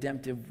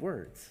redemptive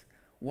words?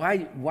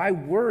 Why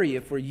worry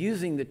if we're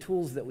using the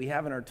tools that we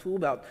have in our tool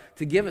belt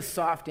to give a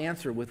soft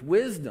answer with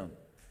wisdom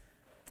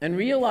And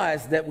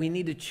realize that we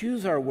need to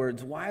choose our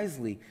words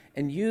wisely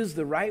and use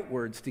the right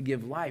words to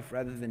give life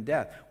rather than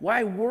death.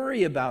 Why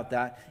worry about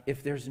that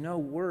if there's no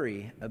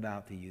worry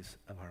about the use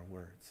of our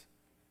words?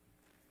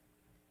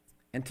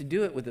 And to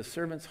do it with a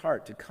servant's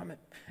heart, to come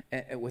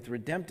with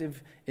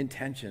redemptive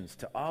intentions,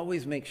 to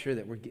always make sure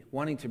that we're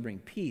wanting to bring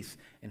peace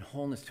and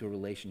wholeness to a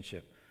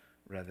relationship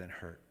rather than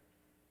hurt.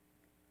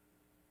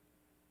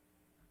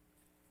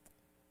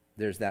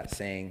 There's that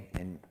saying,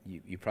 and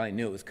you probably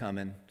knew it was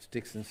coming,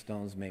 sticks and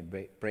stones may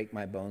break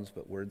my bones,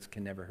 but words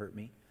can never hurt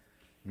me.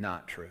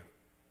 Not true.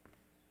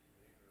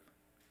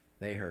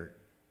 They hurt.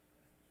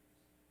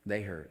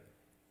 They hurt.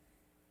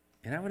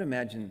 And I would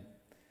imagine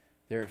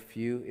there are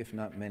few, if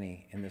not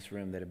many, in this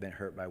room that have been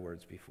hurt by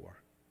words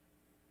before.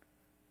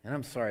 And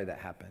I'm sorry that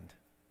happened.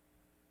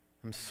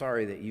 I'm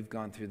sorry that you've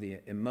gone through the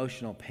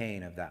emotional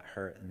pain of that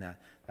hurt and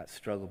that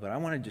struggle. But I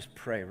want to just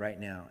pray right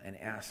now and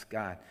ask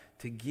God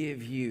to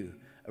give you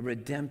a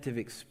redemptive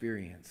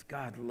experience.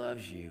 God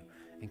loves you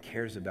and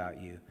cares about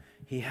you.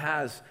 He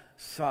has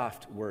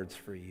soft words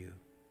for you.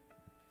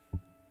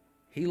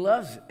 He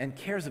loves and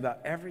cares about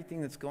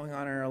everything that's going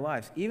on in our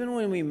lives. Even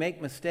when we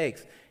make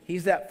mistakes,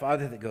 He's that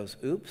Father that goes,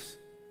 oops,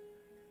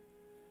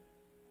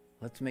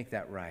 let's make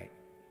that right.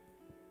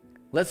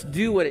 Let's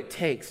do what it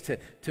takes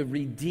to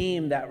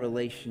redeem that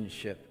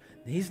relationship.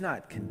 He's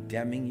not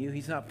condemning you.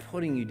 He's not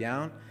putting you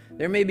down.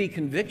 There may be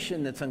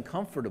conviction that's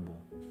uncomfortable,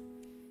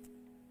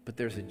 but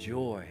there's a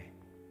joy.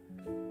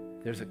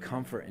 There's a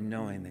comfort in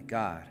knowing that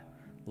God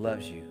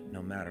loves you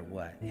no matter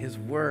what. His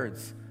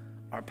words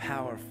are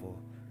powerful,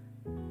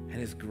 and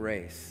His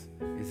grace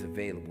is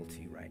available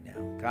to you right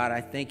now. God,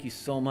 I thank you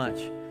so much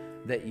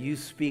that you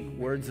speak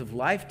words of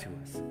life to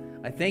us.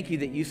 I thank you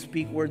that you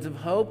speak words of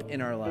hope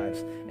in our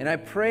lives. And I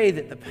pray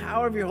that the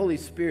power of your Holy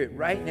Spirit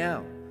right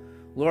now,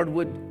 Lord,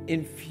 would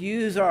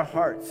infuse our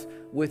hearts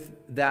with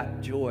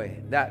that joy,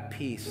 that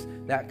peace,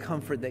 that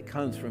comfort that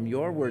comes from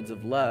your words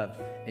of love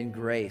and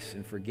grace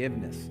and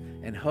forgiveness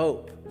and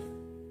hope.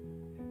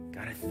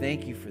 God, I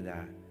thank you for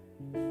that.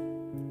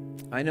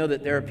 I know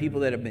that there are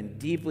people that have been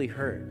deeply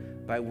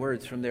hurt by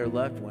words from their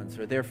loved ones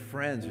or their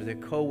friends or their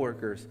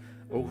coworkers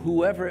or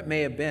whoever it may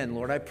have been.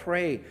 Lord, I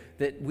pray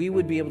that we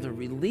would be able to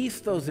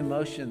release those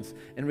emotions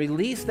and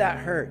release that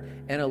hurt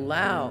and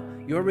allow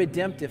your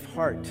redemptive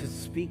heart to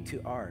speak to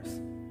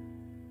ours.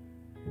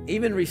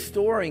 Even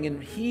restoring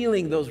and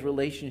healing those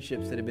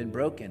relationships that have been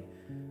broken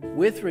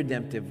with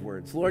redemptive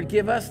words. Lord,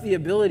 give us the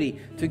ability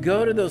to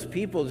go to those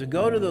people, to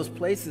go to those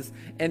places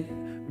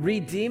and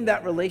redeem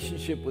that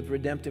relationship with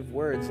redemptive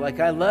words.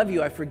 Like, I love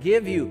you, I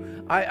forgive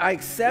you, I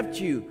accept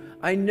you.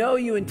 I know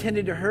you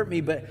intended to hurt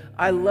me, but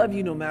I love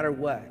you no matter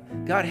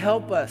what. God,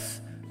 help us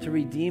to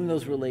redeem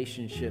those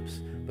relationships.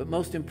 But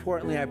most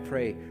importantly, I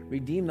pray,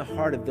 redeem the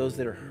heart of those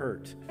that are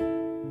hurt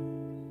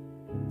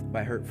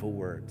by hurtful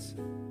words.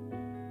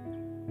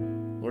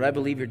 Lord, I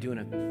believe you're doing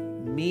a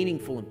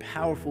meaningful and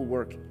powerful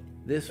work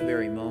this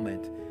very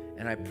moment,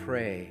 and I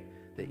pray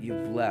that you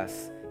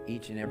bless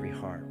each and every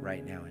heart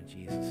right now in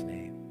Jesus'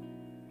 name.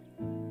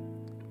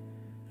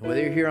 And whether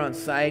you're here on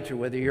site or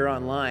whether you're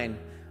online,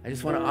 I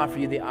just want to offer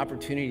you the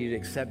opportunity to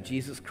accept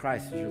Jesus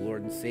Christ as your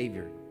Lord and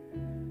Savior.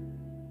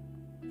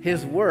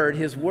 His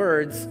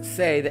words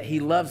say that He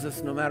loves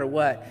us no matter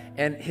what.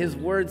 And His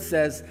word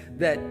says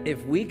that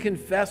if we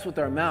confess with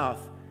our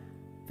mouth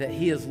that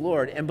He is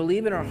Lord and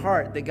believe in our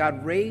heart that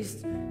God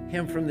raised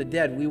Him from the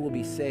dead, we will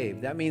be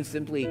saved. That means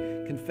simply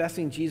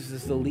confessing Jesus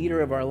as the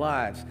leader of our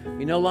lives.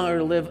 We no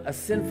longer live a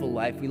sinful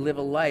life. We live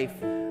a life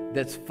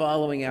that's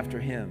following after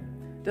Him.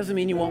 Doesn't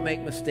mean you won't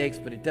make mistakes,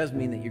 but it does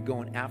mean that you're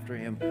going after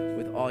Him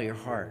with all your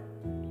heart.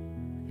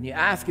 And you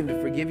ask Him to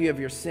forgive you of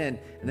your sin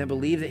and then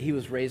believe that He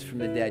was raised from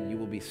the dead, you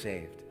will be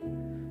saved.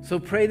 So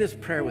pray this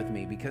prayer with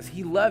me because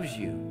He loves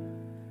you.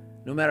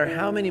 No matter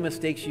how many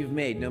mistakes you've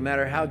made, no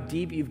matter how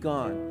deep you've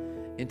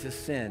gone into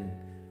sin,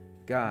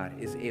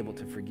 God is able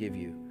to forgive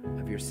you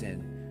of your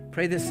sin.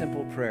 Pray this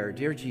simple prayer.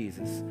 Dear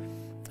Jesus,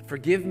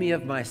 forgive me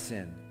of my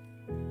sin.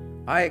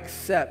 I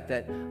accept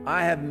that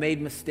I have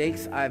made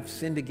mistakes, I've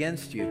sinned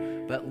against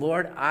you, but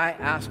Lord, I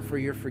ask for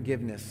your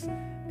forgiveness.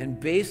 And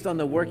based on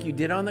the work you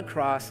did on the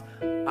cross,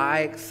 I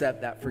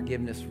accept that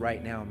forgiveness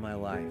right now in my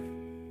life.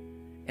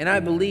 And I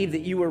believe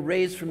that you were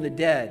raised from the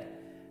dead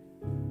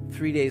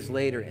 3 days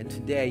later, and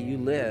today you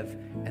live,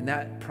 and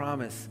that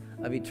promise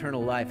of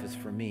eternal life is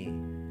for me.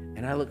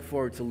 And I look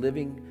forward to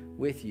living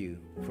with you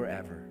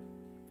forever.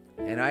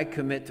 And I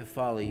commit to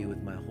follow you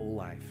with my whole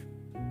life.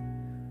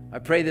 I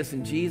pray this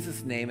in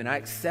Jesus' name, and I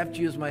accept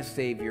you as my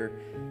Savior,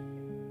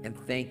 and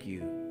thank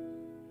you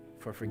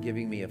for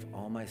forgiving me of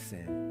all my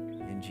sin.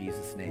 In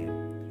Jesus' name,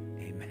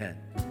 amen.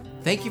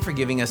 Thank you for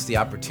giving us the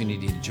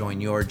opportunity to join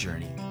your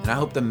journey, and I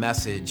hope the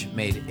message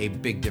made a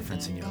big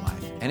difference in your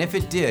life. And if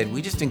it did,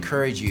 we just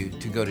encourage you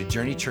to go to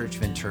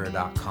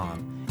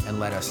journeychurchventura.com and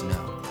let us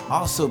know.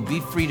 Also, be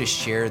free to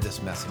share this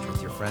message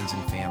with your friends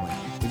and family.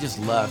 We just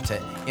love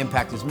to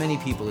impact as many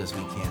people as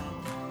we can.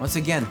 Once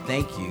again,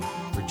 thank you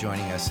for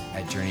joining us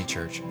at Journey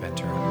Church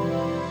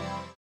Ventura.